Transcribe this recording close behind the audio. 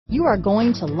You are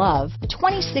going to love the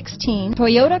 2016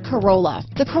 Toyota Corolla.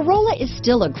 The Corolla is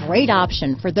still a great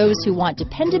option for those who want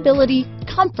dependability,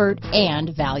 comfort,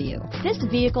 and value. This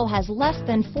vehicle has less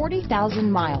than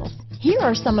 40,000 miles. Here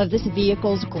are some of this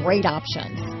vehicle's great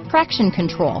options: traction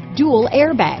control, dual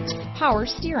airbags, power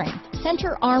steering,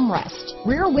 center armrest,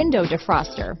 rear window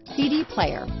defroster, CD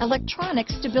player, electronic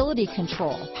stability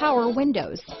control, power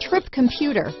windows, trip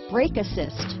computer, brake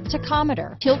assist,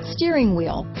 tachometer, tilt steering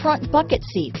wheel, front bucket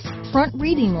seats, front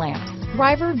reading lamps,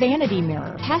 driver vanity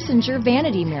mirror, passenger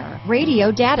vanity mirror,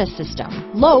 radio data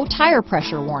system, low tire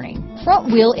pressure warning,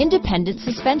 front wheel independent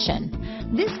suspension.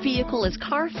 This vehicle is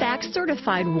CARFAX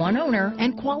certified one owner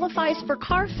and qualifies for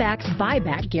CARFAX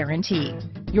buyback guarantee.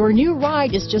 Your new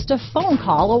ride is just a phone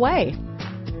call away.